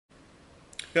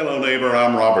Hello neighbor,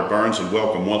 I'm Robert Burns and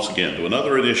welcome once again to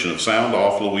another edition of Sound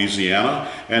Off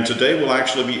Louisiana, and today will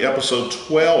actually be episode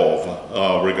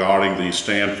 12 regarding the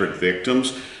Stanford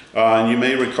victims. And you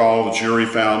may recall the jury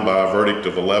found by a verdict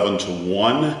of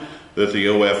 11-1 that the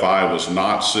OFI was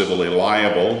not civilly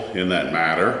liable in that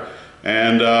matter.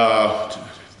 And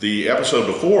the episode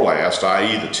before last,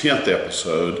 i.e. the 10th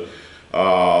episode,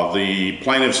 the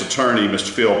plaintiff's attorney, Mr.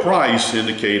 Phil Preis,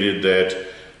 indicated that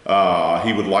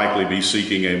he would likely be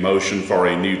seeking a motion for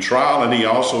a new trial, and he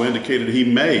also indicated he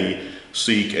may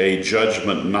seek a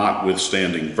judgment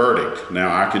notwithstanding verdict.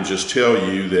 Now, I can just tell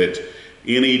you that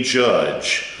any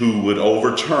judge who would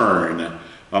overturn an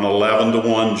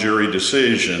 11-1 jury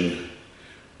decision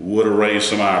would have raised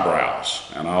some eyebrows,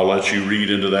 and I'll let you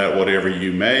read into that whatever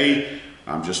you may.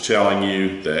 I'm just telling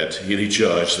you that any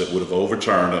judge that would have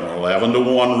overturned an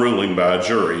 11-1 ruling by a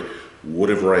jury would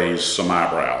have raised some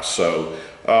eyebrows. So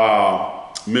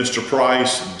Mr.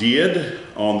 Preis did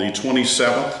on the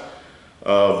 27th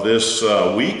of this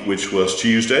week, which was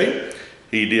Tuesday,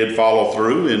 he did follow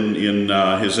through in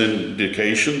his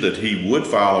indication that he would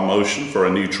file a motion for a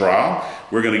new trial.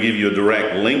 We're going to give you a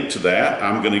direct link to that.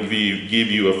 I'm going to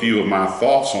give you a few of my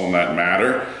thoughts on that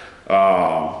matter.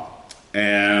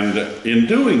 And in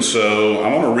doing so,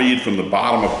 I want to read from the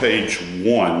bottom of page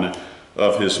 1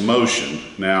 of his motion.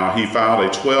 Now, he filed a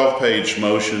 12-page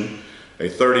motion, a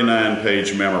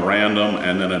 39-page memorandum,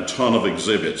 and then a ton of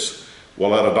exhibits.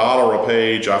 Well, at $1 a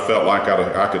page, I felt like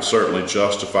I could certainly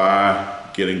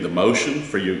justify getting the motion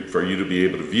for you to be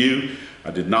able to view.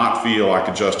 I did not feel I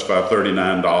could justify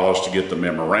 $39 to get the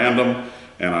memorandum,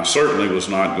 and I certainly was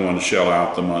not going to shell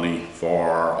out the money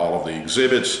for all of the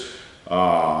exhibits.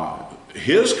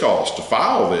 His cost to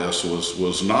file this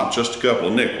was not just a couple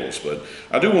of nickels, but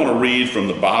I do want to read from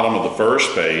the bottom of the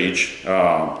first page,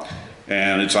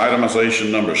 and it's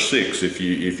itemization number 6 if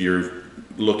you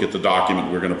look at the document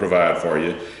we're going to provide for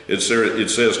you. It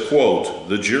says, quote,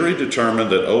 "The jury determined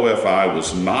that OFI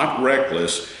was not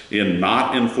reckless in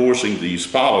not enforcing these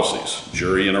policies."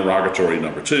 Jury interrogatory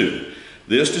number 2.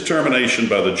 "This determination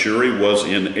by the jury was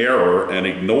in error and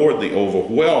ignored the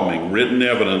overwhelming written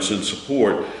evidence in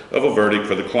support of a verdict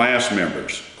for the class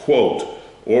members. Quote,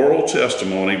 oral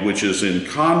testimony which is in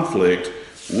conflict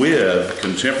with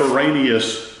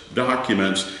contemporaneous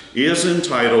documents is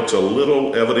entitled to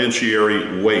little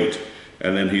evidentiary weight."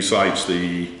 And then he cites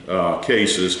the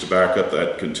cases to back up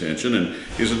that contention. And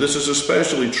he said, "This is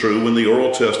especially true when the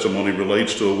oral testimony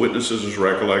relates to a witness's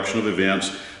recollection of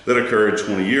events that occurred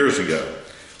 20 years ago."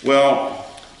 Well,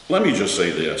 let me just say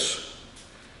this.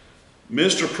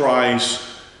 Mr. Preis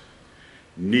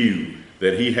knew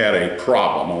that he had a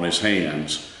problem on his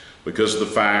hands because of the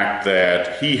fact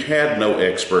that he had no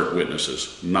expert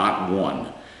witnesses, not one.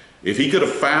 If he could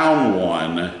have found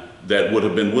one that would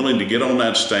have been willing to get on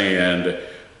that stand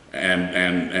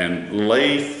and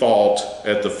lay fault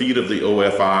at the feet of the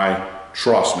OFI,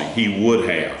 trust me, he would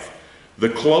have. The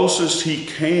closest he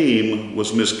came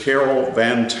was Miss Carol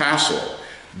Van Tassel.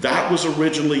 That was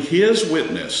originally his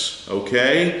witness,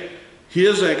 okay?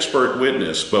 His expert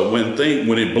witness. But when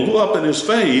it blew up in his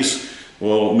face,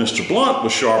 well, Mr. Blunt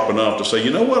was sharp enough to say,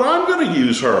 you know what, I'm going to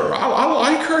use her. I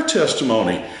like her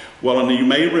testimony. Well, and you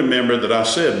may remember that I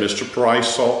said Mr. Preis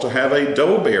sought to have a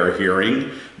Doe-Bear hearing,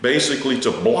 basically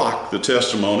to block the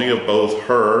testimony of both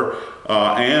her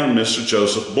and Mr.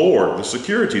 Joseph Borg, the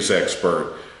securities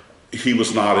expert. He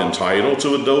was not entitled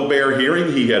to a Doe-Bear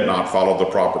hearing. He had not followed the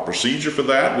proper procedure for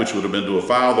that, which would have been to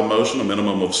file the motion a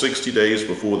minimum of 60 days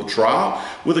before the trial,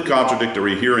 with a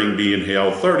contradictory hearing being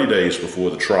held 30 days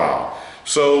before the trial.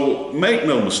 So make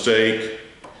no mistake,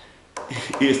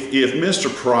 if Mr.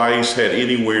 Preis had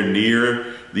anywhere near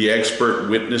the expert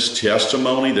witness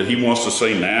testimony that he wants to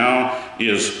say now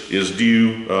is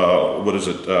due,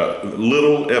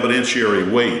 little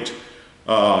evidentiary weight,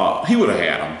 he would have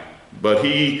had him. But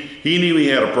he knew he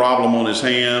had a problem on his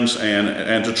hands,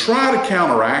 and to try to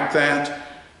counteract that,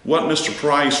 what Mr.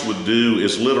 Preis would do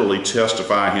is literally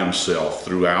testify himself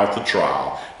throughout the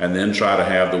trial and then try to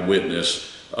have the witness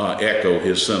echo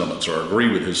his sentiments or agree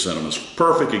with his sentiments.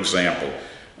 Perfect example.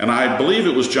 And I believe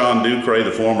it was John Ducre,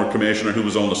 the former commissioner, who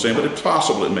was on the stand, but it's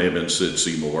possible it may have been Sid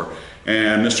Seymour.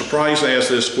 And Mr. Preis asked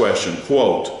this question,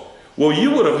 quote, well,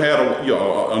 you would have had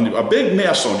a big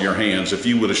mess on your hands if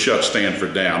you would have shut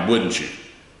Stanford down, wouldn't you?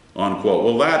 Unquote.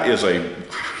 Well, that is a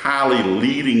highly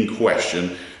leading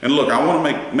question. And look, I want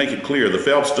to make it clear, the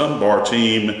Phelps-Dunbar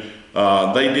team,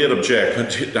 they did object.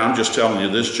 I'm just telling you,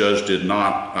 this judge did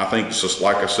not. I think, just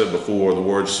like I said before, the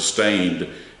word sustained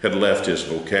had left his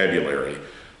vocabulary.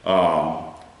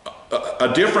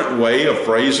 A different way of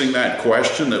phrasing that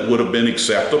question that would have been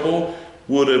acceptable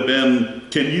would have been,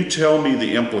 can you tell me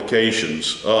the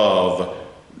implications of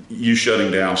you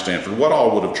shutting down Stanford? What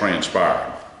all would have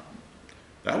transpired?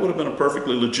 That would have been a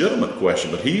perfectly legitimate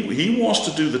question, but he wants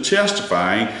to do the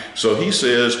testifying, so he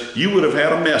says, you would have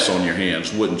had a mess on your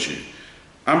hands, wouldn't you?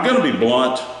 I'm going to be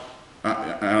blunt, and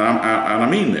I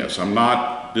mean this.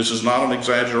 This is not an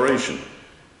exaggeration.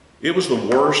 It was the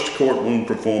worst courtroom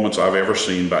performance I've ever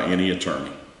seen by any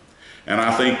attorney. And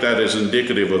I think that is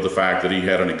indicative of the fact that he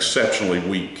had an exceptionally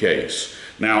weak case.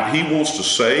 Now, he wants to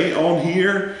say on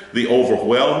here the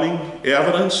overwhelming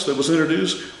evidence that was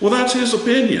introduced. Well, that's his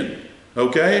opinion.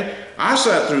 Okay, I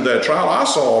sat through that trial, I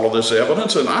saw all of this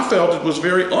evidence, and I felt it was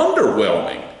very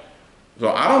underwhelming. So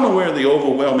I don't know where the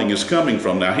overwhelming is coming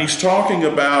from. Now, he's talking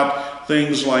about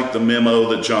things like the memo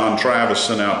that John Travis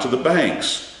sent out to the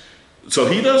banks. So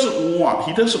he doesn't want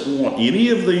any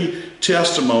of the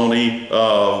testimony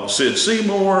of Sid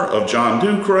Seymour, of John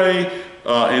Ducray,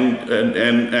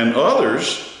 and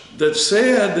others that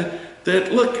said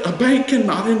that, look, a bank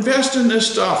cannot invest in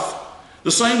this stuff.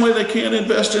 The same way they can't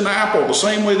invest in Apple, the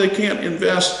same way they can't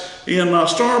invest in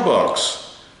Starbucks.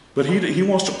 But he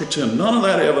wants to pretend none of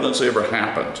that evidence ever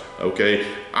happened, okay?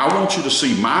 I want you to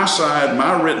see my side,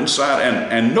 my written side,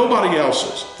 and nobody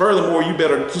else's. Furthermore, you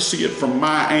better see it from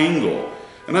my angle.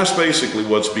 And that's basically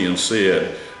what's being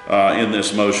said in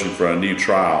this motion for a new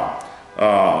trial.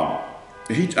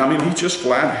 He just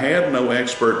flat had no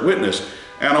expert witness.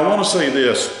 And I want to say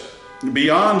this.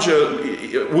 Beyond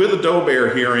with the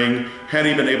Doe-Bear hearing, had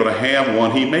he been able to have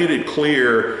one, he made it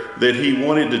clear that he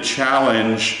wanted to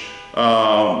challenge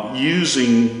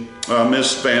using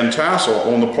Miss Van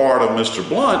Tassel on the part of Mr.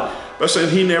 Blunt by saying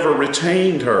he never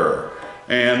retained her.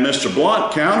 And Mr.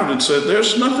 Blunt countered and said,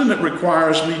 there's nothing that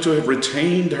requires me to have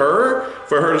retained her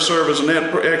for her to serve as an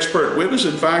expert witness.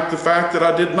 In fact, the fact that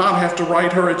I did not have to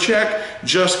write her a check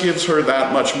just gives her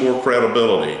that much more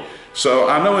credibility. So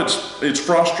I know it's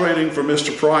frustrating for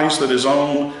Mr. Preis that his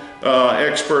own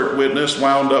expert witness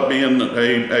wound up being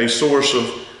a source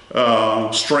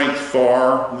of strength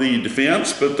for the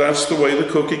defense, but that's the way the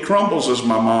cookie crumbles, as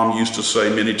my mom used to say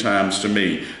many times to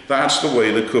me. That's the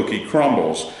way the cookie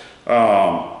crumbles.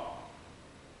 And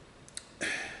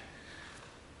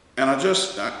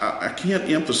I can't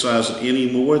emphasize it any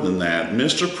more than that.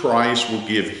 Mr. Preis will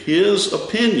give his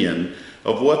opinion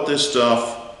of what this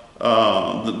stuff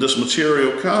this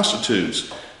material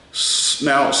constitutes.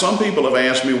 Now, some people have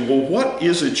asked me, well, what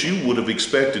is it you would have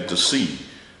expected to see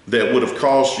that would have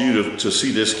caused you to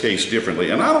see this case differently?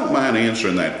 And I don't mind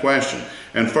answering that question.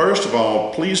 And first of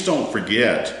all, please don't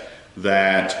forget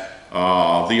that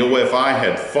the OFI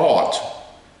had fought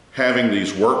having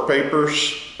these work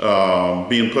papers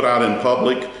being put out in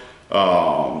public.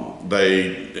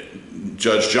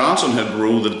 Judge Johnson had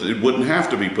ruled that it wouldn't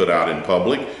have to be put out in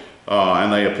public.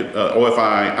 And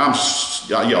OFI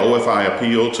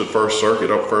appealed to First Circuit.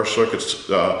 First Circuit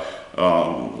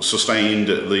sustained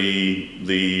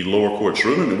the lower court's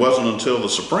ruling. It wasn't until the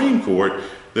Supreme Court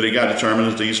that it got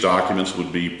determined that these documents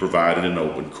would be provided in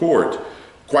open court.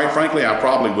 Quite frankly, I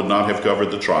probably would not have covered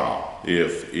the trial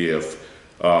if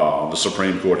the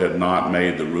Supreme Court had not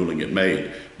made the ruling it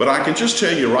made. But I can just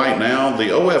tell you right now, the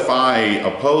OFI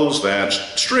opposed that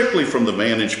strictly from the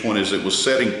vantage point as it was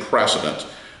setting precedent,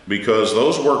 because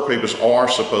those work papers are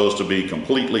supposed to be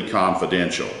completely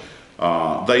confidential.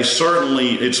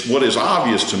 It's what is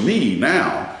obvious to me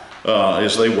now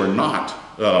is they were not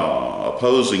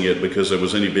opposing it because there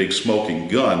was any big smoking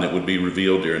gun that would be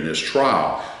revealed during this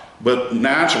trial. But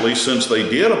naturally, since they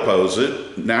did oppose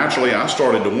it, naturally I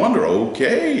started to wonder,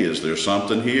 okay, is there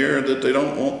something here that they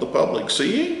don't want the public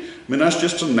seeing? I mean, that's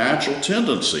just a natural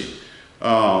tendency.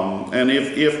 And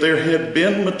if there had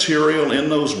been material in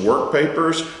those work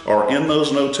papers or in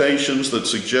those notations that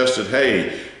suggested,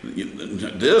 hey,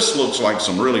 this looks like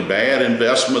some really bad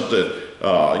investment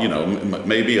that,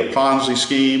 maybe a Ponzi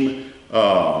scheme,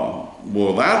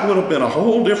 well, that would have been a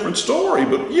whole different story,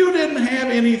 but you didn't have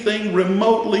anything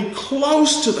remotely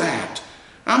close to that.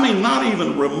 I mean, not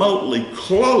even remotely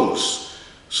close.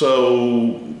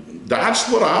 So that's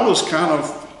what I was kind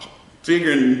of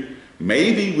figuring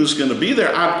maybe was going to be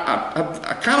there.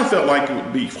 I kind of felt like it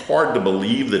would be hard to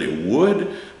believe that it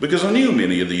would, because I knew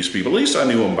many of these people. At least I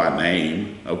knew them by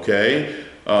name, okay?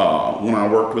 When I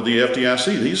worked with the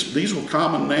FDIC, these were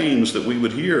common names that we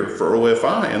would hear for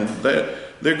OFI, and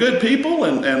they're good people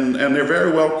and they're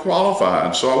very well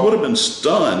qualified. So I would have been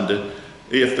stunned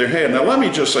if there had. Now let me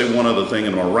just say one other thing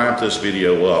and I'm going to wrap this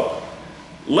video up.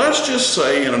 Let's just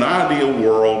say in an ideal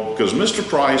world, because Mr.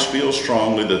 Preis feels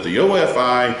strongly that the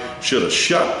OFI should have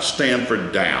shut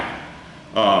Stanford down.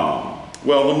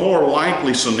 Well, the more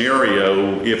likely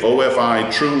scenario, if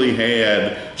OFI truly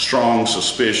had strong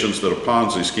suspicions that a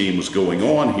Ponzi scheme was going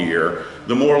on here,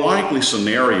 the more likely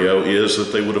scenario is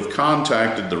that they would have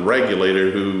contacted the regulator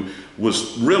who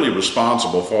was really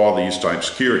responsible for all these type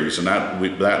securities, and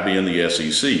that being the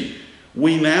SEC.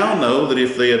 We now know that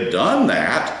if they had done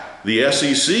that, the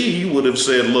SEC would have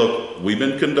said, look, we've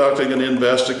been conducting an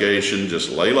investigation,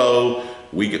 just lay low,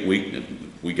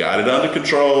 we got it under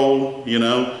control, you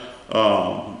know.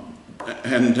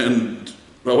 And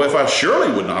OFI surely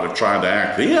would not have tried to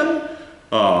act then.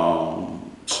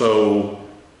 So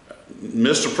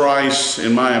Mr. Preis,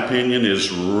 in my opinion,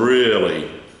 is really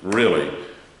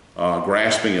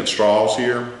grasping at straws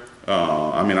here.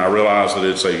 I mean, I realize that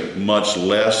it's a much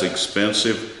less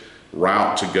expensive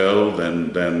route to go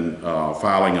than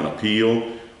filing an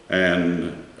appeal,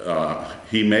 and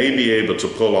he may be able to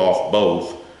pull off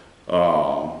both.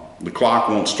 The clock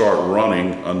won't start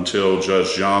running until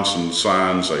Judge Johnson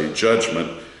signs a judgment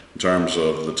in terms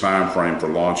of the time frame for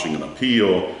launching an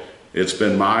appeal. It's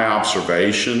been my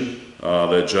observation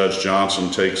that Judge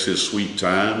Johnson takes his sweet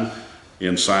time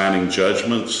in signing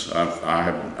judgments.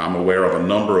 I'm aware of a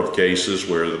number of cases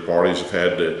where the parties have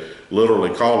had to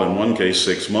literally call. In one case,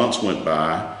 6 months went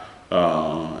by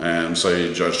and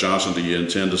say, Judge Johnson, do you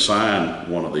intend to sign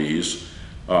one of these?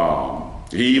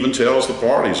 He even tells the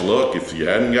parties, look, if you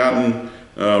hadn't gotten,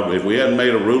 if we hadn't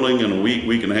made a ruling in a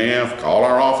week and a half, call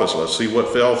our office, let's see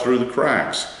what fell through the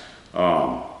cracks.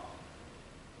 But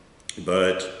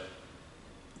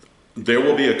there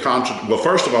will be well,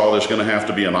 first of all, there's going to have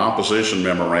to be an opposition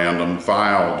memorandum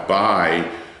filed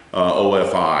by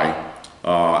OFI,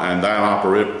 and that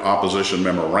opposition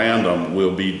memorandum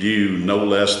will be due no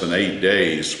less than 8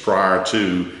 days prior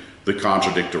to the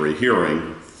contradictory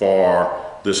hearing for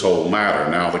this whole matter.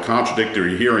 Now, the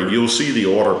contradictory hearing, you'll see the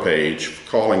order page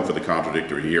calling for the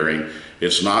contradictory hearing.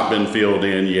 It's not been filled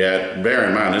in yet. Bear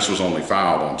in mind, this was only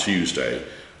filed on Tuesday.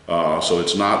 So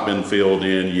it's not been filled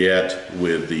in yet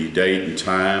with the date and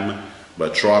time,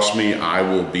 but trust me, I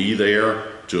will be there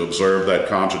to observe that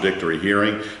contradictory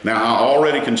hearing. Now, I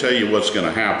already can tell you what's going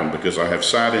to happen because I have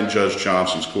sat in Judge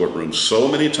Johnson's courtroom so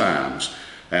many times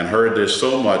and heard this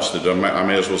so much that I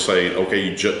may as well say,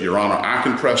 okay, Your Honor, I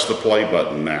can press the play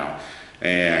button now.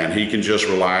 And he can just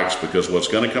relax, because what's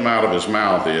going to come out of his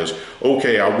mouth is,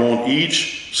 okay, I want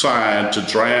each side to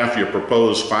draft your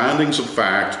proposed findings of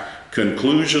fact,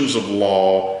 conclusions of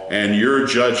law, and your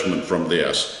judgment from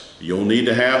this. You'll need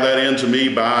to have that in to me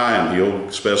by, and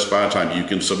he'll specify time. You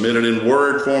can submit it in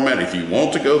Word format. If you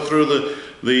want to go through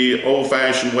the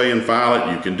old-fashioned way and file it,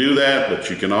 you can do that, but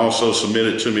you can also submit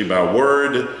it to me by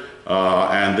Word,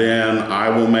 and then I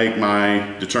will make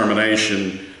my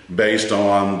determination based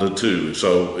on the two.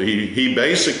 So he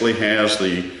basically has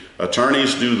the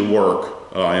attorneys do the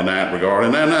work in that regard,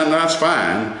 and that's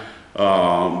fine.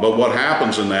 But what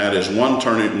happens in that is one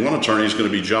attorney is going to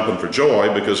be jumping for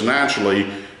joy, because naturally, you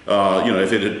know,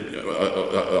 if it had,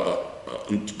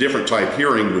 a different type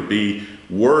hearing would be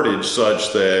worded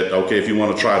such that, okay, if you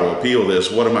want to try to appeal this,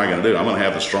 what am I going to do? I'm going to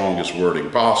have the strongest wording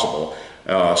possible.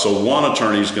 So one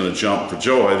attorney is going to jump for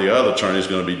joy, the other attorney is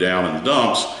going to be down in the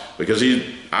dumps, because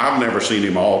I've never seen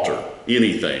him alter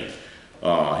anything.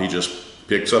 He just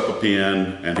picks up a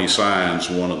pen and he signs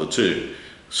one of the two.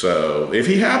 So if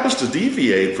he happens to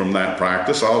deviate from that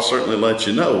practice, I'll certainly let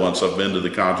you know once I've been to the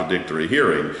contradictory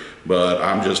hearing. But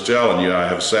I'm just telling you, I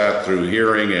have sat through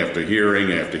hearing after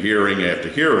hearing after hearing after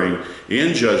hearing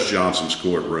in Judge Johnson's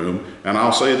courtroom, and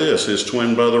I'll say this, his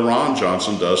twin brother Ron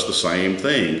Johnson does the same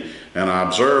thing. And I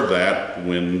observed that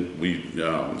when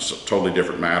it's a totally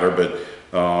different matter, but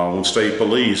when state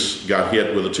police got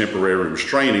hit with a temporary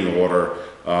restraining order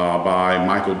by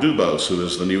Michael Dubose, who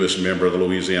is the newest member of the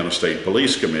Louisiana State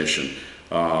Police Commission.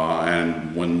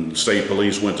 And when state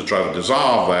police went to try to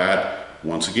dissolve that,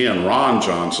 once again, Ron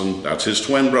Johnson, that's his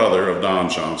twin brother of Don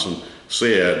Johnson,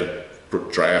 said,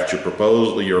 draft your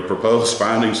proposed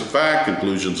findings of fact,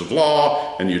 conclusions of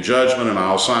law, and your judgment, and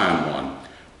I'll sign one.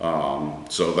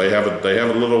 So they have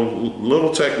a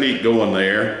little technique going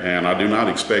there, and I do not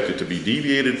expect it to be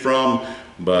deviated from.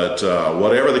 But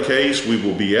whatever the case, we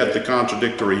will be at the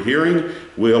contradictory hearing.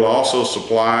 We'll also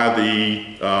supply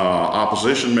the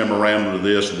opposition memorandum to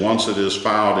this once it is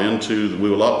filed into, we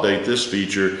will update this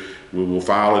feature. We will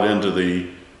file it into the,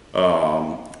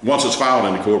 once it's filed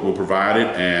in the court, we'll provide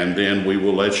it, and then we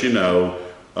will let you know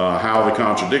how the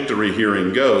contradictory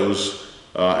hearing goes.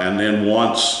 And then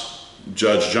once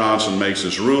Judge Johnson makes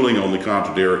his ruling on the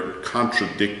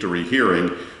contradictory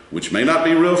hearing, which may not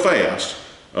be real fast,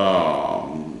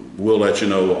 we'll let you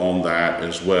know on that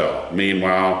as well.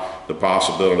 Meanwhile, the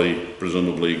possibility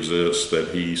presumably exists that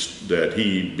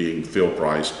he, being Phil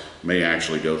Preis, may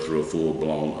actually go through a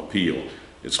full-blown appeal.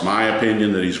 It's my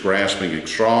opinion that he's grasping at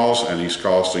straws and he's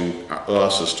costing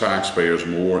us as taxpayers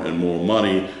more and more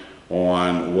money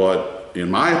on what, in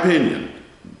my opinion,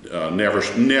 never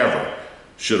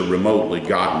should have remotely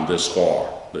gotten this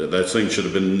far. That thing should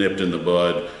have been nipped in the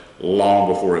bud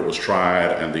long before it was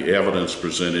tried, and the evidence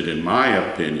presented, in my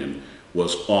opinion,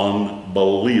 was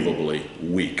unbelievably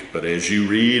weak. But as you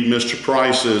read Mr.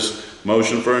 Preis's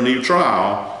motion for a new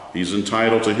trial, he's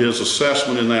entitled to his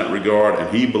assessment in that regard,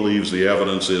 and he believes the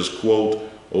evidence is, quote,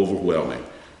 overwhelming.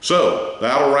 So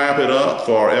that'll wrap it up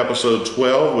for episode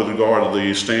 12 with regard to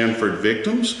the Stanford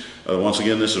victims. Once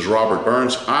again, this is Robert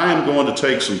Burns. I am going to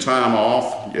take some time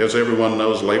off. As everyone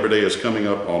knows, Labor Day is coming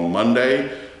up on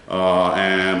Monday,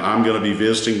 and I'm going to be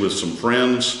visiting with some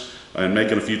friends and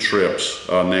making a few trips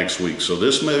next week. So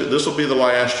this will be the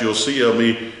last you'll see of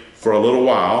me for a little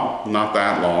while, not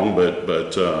that long,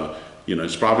 but you know,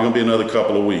 it's probably going to be another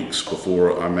couple of weeks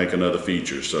before I make another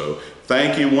feature. So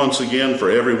thank you once again for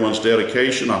everyone's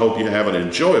dedication. I hope you have an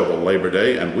enjoyable Labor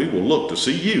Day, and we will look to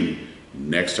see you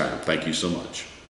next time. Thank you so much.